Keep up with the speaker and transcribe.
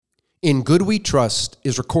In Good We Trust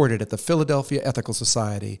is recorded at the Philadelphia Ethical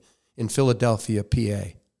Society in Philadelphia,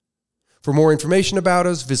 PA. For more information about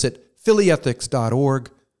us, visit phillyethics.org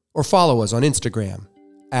or follow us on Instagram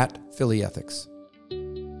 @PhillyEthics.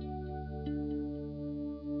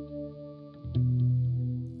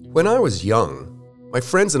 When I was young, my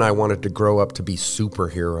friends and I wanted to grow up to be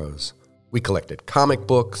superheroes. We collected comic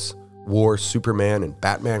books, wore Superman and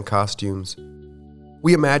Batman costumes.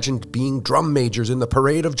 We imagined being drum majors in the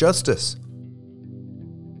Parade of Justice.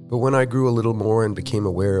 But when I grew a little more and became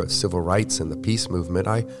aware of civil rights and the peace movement,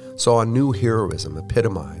 I saw a new heroism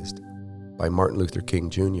epitomized by Martin Luther King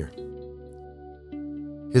Jr.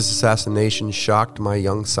 His assassination shocked my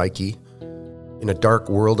young psyche. In a dark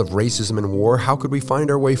world of racism and war, how could we find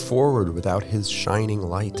our way forward without his shining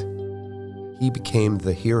light? He became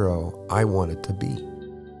the hero I wanted to be.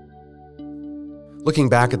 Looking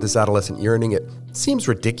back at this adolescent yearning, it seems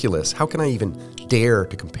ridiculous. How can I even dare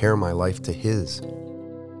to compare my life to his?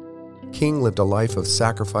 King lived a life of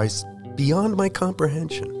sacrifice beyond my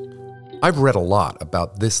comprehension. I've read a lot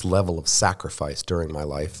about this level of sacrifice during my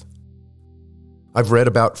life. I've read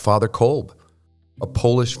about Father Kolb, a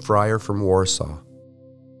Polish friar from Warsaw.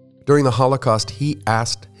 During the Holocaust, he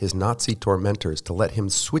asked his Nazi tormentors to let him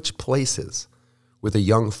switch places with a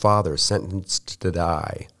young father sentenced to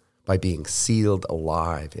die by being sealed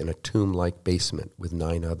alive in a tomb-like basement with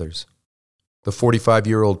 9 others. The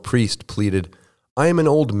 45-year-old priest pleaded, "I am an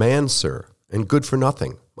old man, sir, and good for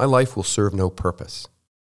nothing. My life will serve no purpose."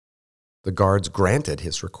 The guards granted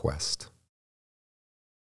his request.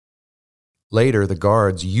 Later, the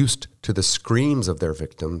guards, used to the screams of their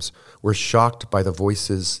victims, were shocked by the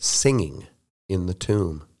voices singing in the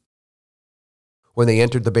tomb. When they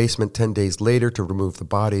entered the basement 10 days later to remove the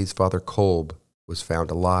bodies, Father Kolb was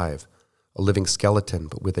found alive, a living skeleton,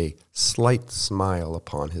 but with a slight smile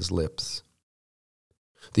upon his lips.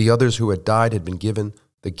 The others who had died had been given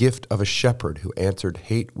the gift of a shepherd who answered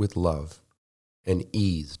hate with love and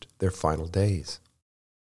eased their final days.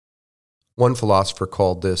 One philosopher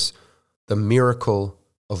called this the miracle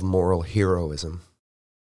of moral heroism.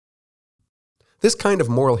 This kind of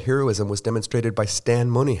moral heroism was demonstrated by Stan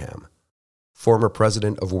Moynihan, former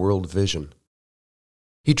president of World Vision.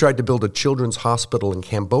 He tried to build a children's hospital in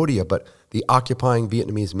Cambodia, but the occupying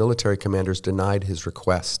Vietnamese military commanders denied his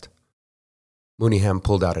request. Moynihan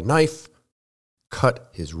pulled out a knife,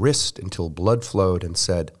 cut his wrist until blood flowed, and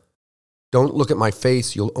said, "Don't look at my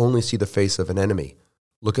face, you'll only see the face of an enemy.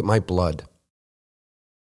 Look at my blood."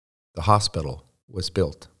 The hospital was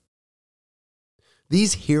built.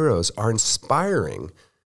 These heroes are inspiring,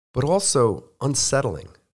 but also unsettling.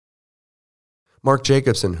 Mark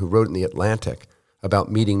Jacobson, who wrote in The Atlantic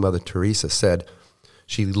about meeting Mother Teresa, said,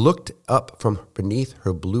 "She looked up from beneath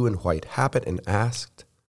her blue and white habit and asked,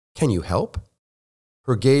 'Can you help?'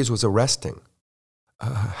 Her gaze was arresting.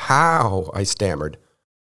 'How?' I stammered.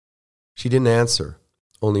 She didn't answer,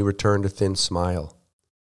 only returned a thin smile.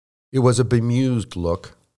 It was a bemused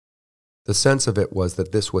look. The sense of it was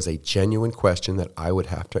that this was a genuine question that I would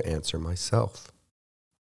have to answer myself."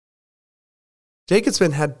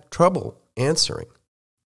 Jacobson had trouble answering.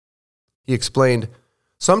 He explained,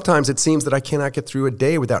 "Sometimes it seems that I cannot get through a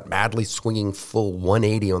day without madly swinging full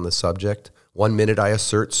 180 on the subject. 1 minute I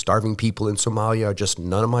assert starving people in Somalia are just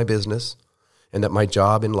none of my business, and that my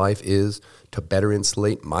job in life is to better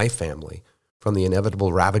insulate my family from the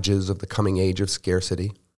inevitable ravages of the coming age of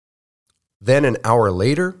scarcity. Then an hour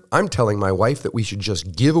later, I'm telling my wife that we should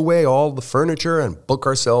just give away all the furniture and book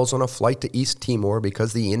ourselves on a flight to East Timor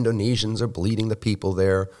because the Indonesians are bleeding the people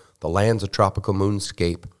there, the land's a tropical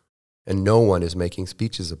moonscape, and no one is making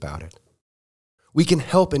speeches about it. We can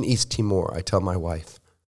help in East Timor, I tell my wife.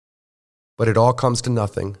 But it all comes to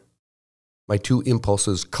nothing. My 2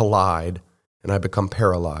 impulses collide, and I become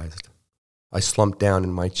paralyzed. I slump down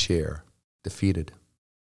in my chair, defeated."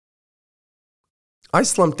 I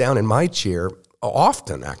slump down in my chair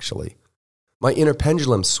often, actually. My inner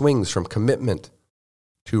pendulum swings from commitment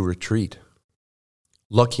to retreat.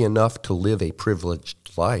 Lucky enough to live a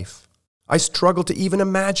privileged life, I struggle to even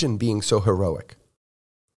imagine being so heroic.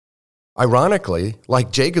 Ironically,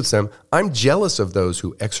 like Jacobson, I'm jealous of those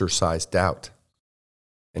who exercise doubt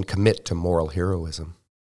and commit to moral heroism.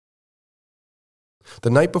 The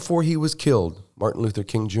night before he was killed, Martin Luther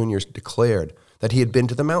King Jr. declared that he had been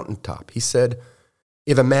to the mountaintop. He said,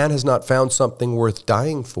 "If a man has not found something worth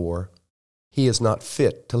dying for, he is not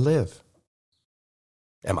fit to live."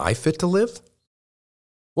 Am I fit to live?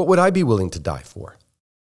 What would I be willing to die for?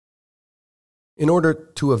 In order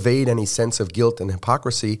to evade any sense of guilt and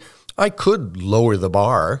hypocrisy, I could lower the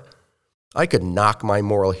bar. I could knock my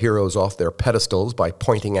moral heroes off their pedestals by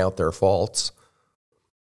pointing out their faults.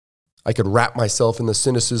 I could wrap myself in the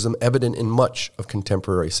cynicism evident in much of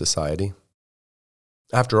contemporary society.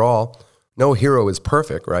 After all, no hero is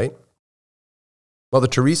perfect, right? Mother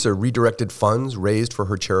Teresa redirected funds raised for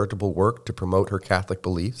her charitable work to promote her Catholic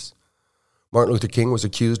beliefs. Martin Luther King was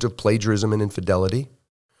accused of plagiarism and infidelity.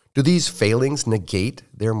 Do these failings negate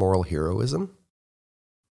their moral heroism?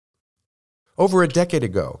 Over a decade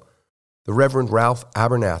ago, the Reverend Ralph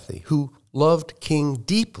Abernathy, who loved King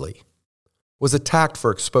deeply, was attacked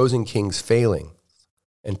for exposing King's failings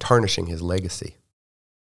and tarnishing his legacy.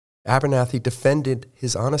 Abernathy defended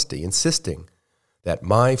his honesty, insisting that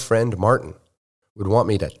my friend Martin would want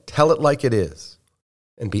me to tell it like it is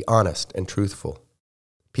and be honest and truthful.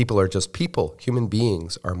 People are just people. Human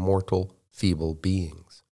beings are mortal, feeble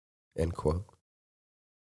beings. End quote.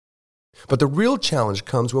 But the real challenge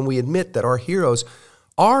comes when we admit that our heroes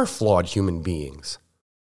are flawed human beings.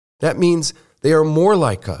 That means they are more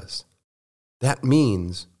like us. That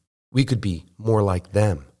means we could be more like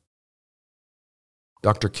them.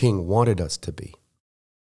 Dr. King wanted us to be.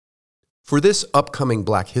 For this upcoming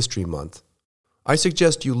Black History Month, I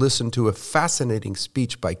suggest you listen to a fascinating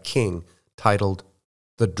speech by King titled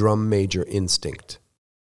The Drum Major Instinct.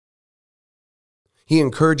 He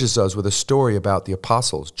encourages us with a story about the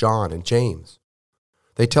apostles, John and James.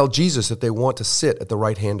 They tell Jesus that they want to sit at the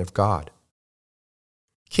right hand of God.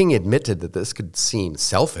 King admitted that this could seem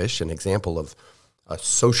selfish, an example of a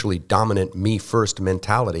socially dominant me-first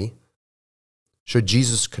mentality. Should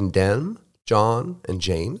Jesus condemn John and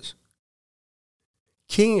James?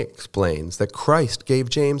 King explains that Christ gave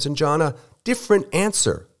James and John a different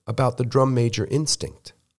answer about the drum major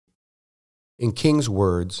instinct. In King's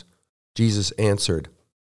words, Jesus answered,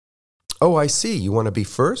 "Oh, I see. You want to be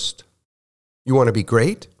first? You want to be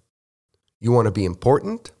great? You want to be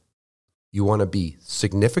important? You want to be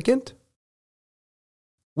significant?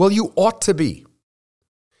 Well, you ought to be.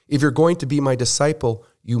 If you're going to be my disciple,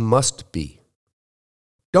 you must be.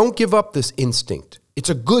 Don't give up this instinct. It's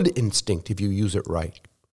a good instinct if you use it right.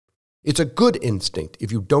 It's a good instinct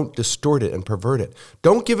if you don't distort it and pervert it.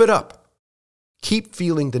 Don't give it up. Keep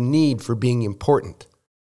feeling the need for being important.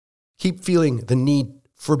 Keep feeling the need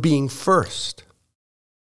for being first.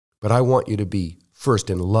 But I want you to be first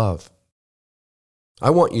in love. I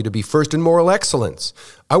want you to be first in moral excellence.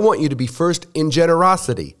 I want you to be first in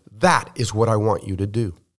generosity. That is what I want you to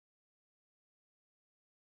do."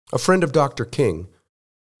 A friend of Dr. King,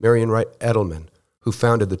 Marian Wright Edelman, who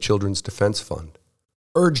founded the Children's Defense Fund,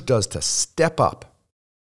 urged us to step up.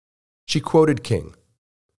 She quoted King,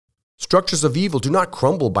 "Structures of evil do not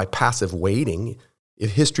crumble by passive waiting.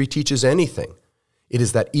 If history teaches anything, it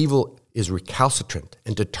is that evil is recalcitrant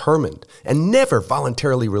and determined and never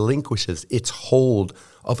voluntarily relinquishes its hold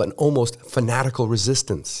of an almost fanatical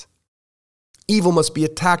resistance. Evil must be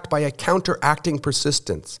attacked by a counteracting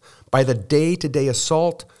persistence, by the day-to-day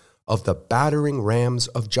assault of the battering rams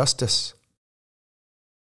of justice."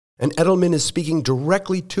 And Edelman is speaking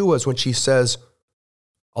directly to us when she says,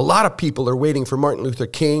 "A lot of people are waiting for Martin Luther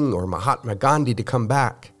King or Mahatma Gandhi to come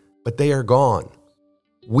back, but they are gone.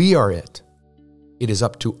 We are it. It is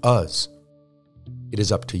up to us. It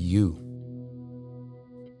is up to you."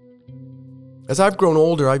 As I've grown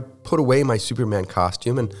older, I've put away my Superman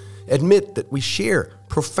costume and admit that we share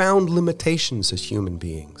profound limitations as human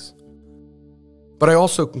beings. But I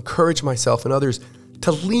also encourage myself and others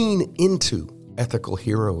to lean into ethical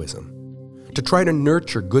heroism, to try to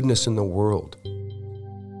nurture goodness in the world.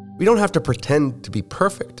 We don't have to pretend to be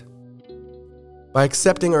perfect. By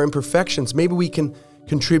accepting our imperfections, maybe we can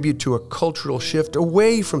contribute to a cultural shift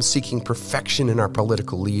away from seeking perfection in our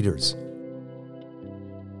political leaders.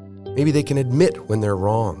 Maybe they can admit when they're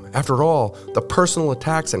wrong. After all, the personal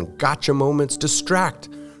attacks and gotcha moments distract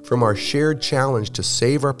from our shared challenge to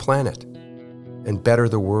save our planet and better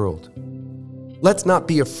the world. Let's not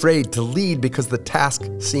be afraid to lead because the task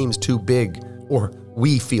seems too big or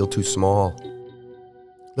we feel too small.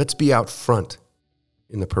 Let's be out front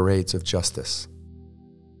in the parades of justice.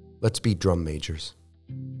 Let's be drum majors.